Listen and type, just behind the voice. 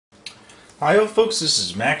Hi folks, this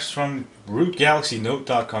is Max from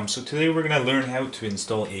RootGalaxyNote.com. So today we're going to learn how to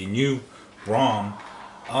install a new ROM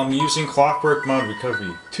using Clockwork Mod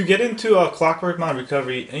Recovery. To get into Clockwork Mod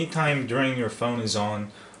Recovery, anytime during your phone is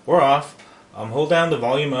on or off, hold down the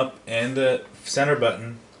volume up and the center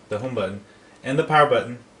button, the home button, and the power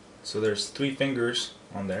button. So there's 3 fingers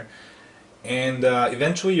on there. And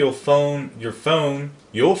eventually your phone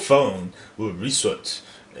will reset,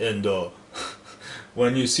 and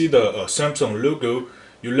when you see the Samsung logo,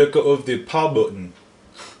 you let go of the power button,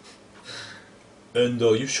 and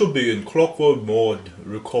you should be in Clockwork Mod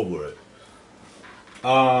Recovery.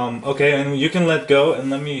 Okay, and you can let go, and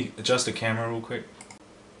let me adjust the camera real quick.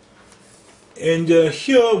 And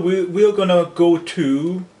here we're gonna go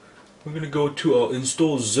to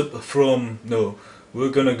install zip from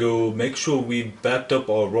we're gonna go make sure we backed up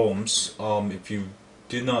our ROMs. If you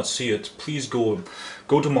did not see it, please go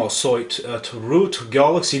to my site at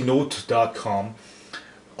rootgalaxynote.com.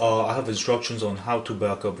 I have instructions on how to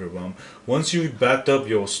back up your ROM. Once you backed up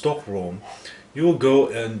your stock ROM, you'll go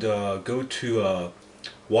and go to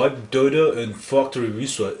wipe data and factory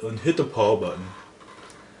reset and hit the power button.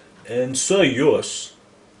 And say yes,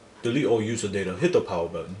 delete all user data, hit the power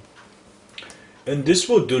button. And this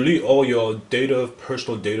will delete all your data,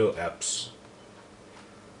 personal data apps.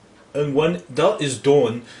 And when that is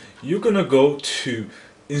done, you're gonna go to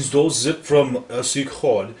install zip from SD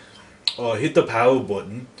card, hit the power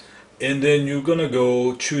button, and then you're gonna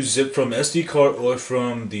go choose zip from SD card or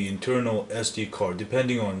from the internal SD card,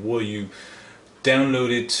 depending on where you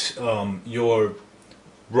downloaded your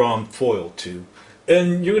ROM file to.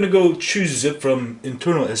 And you're gonna go choose zip from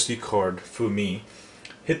internal SD card for me,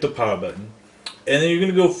 hit the power button. And then you're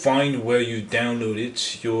gonna go find where you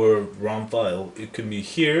downloaded your ROM file. It could be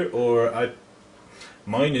here, or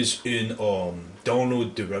mine is in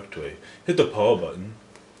download directory. Hit the power button,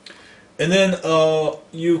 and then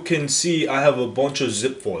you can see I have a bunch of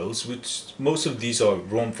zip files, which most of these are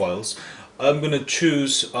ROM files. I'm gonna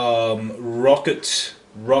choose Rocket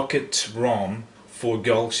ROM for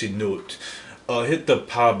Galaxy Note. Hit the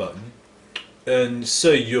power button and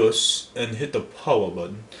say yes, and hit the power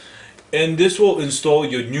button. And this will install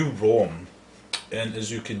your new ROM, and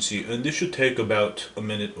as you can see, and this should take about a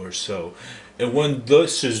minute or so. And when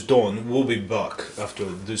this is done, we'll be back after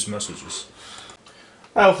these messages.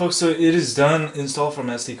 Alright folks, so it is done. Install from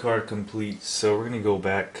SD card complete. So we're gonna go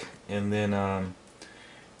back, and then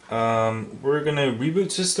we're gonna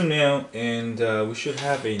reboot system now, and we should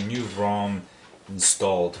have a new ROM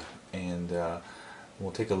installed. And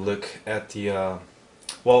we'll take a look at the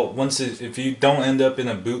well, if you don't end up in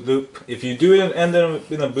a boot loop, if you do end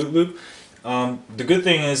up in a boot loop, the good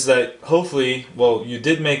thing is that hopefully, well, you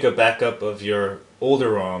did make a backup of your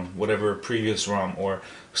older ROM, whatever previous ROM or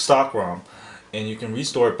stock ROM, and you can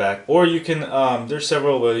restore it back, or you can, there's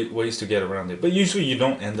several ways to get around it, but usually you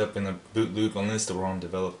don't end up in a boot loop unless the ROM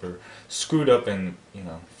developer screwed up and,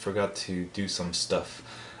 forgot to do some stuff.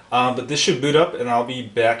 But this should boot up, and I'll be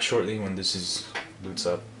back shortly when this boots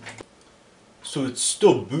up. So it's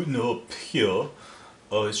still booting up here.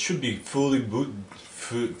 It should be fully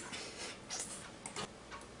booted.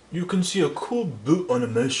 You can see a cool boot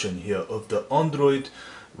animation here of the Android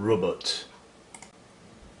robot.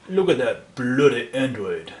 Look at that bloody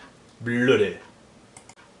Android. Bloody.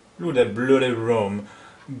 Look at that bloody ROM.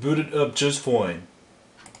 Booted up just fine.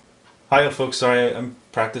 Hiya folks, sorry, I'm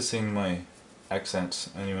practicing my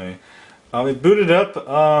accents anyway. It booted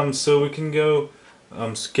up, so we can go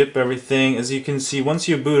skip everything. As you can see, once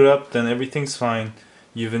you boot up, then everything's fine.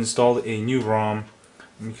 You've installed a new ROM.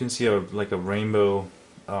 You can see like a rainbow,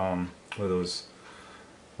 one of those,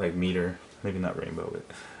 like meter, maybe not rainbow, but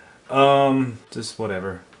just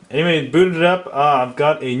whatever. Anyway, it booted up. I've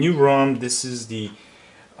got a new ROM. This is the,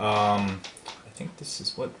 I think this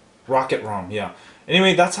is what? Rocket ROM, yeah.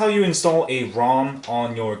 Anyway, that's how you install a ROM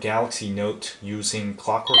on your Galaxy Note using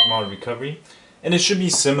Clockwork Mod Recovery. And it should be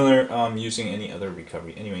similar using any other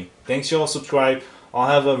recovery. Anyway, thanks y'all, subscribe. I'll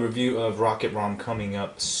have a review of Rocket ROM coming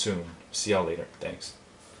up soon. See y'all later. Thanks.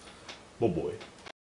 Oh boy.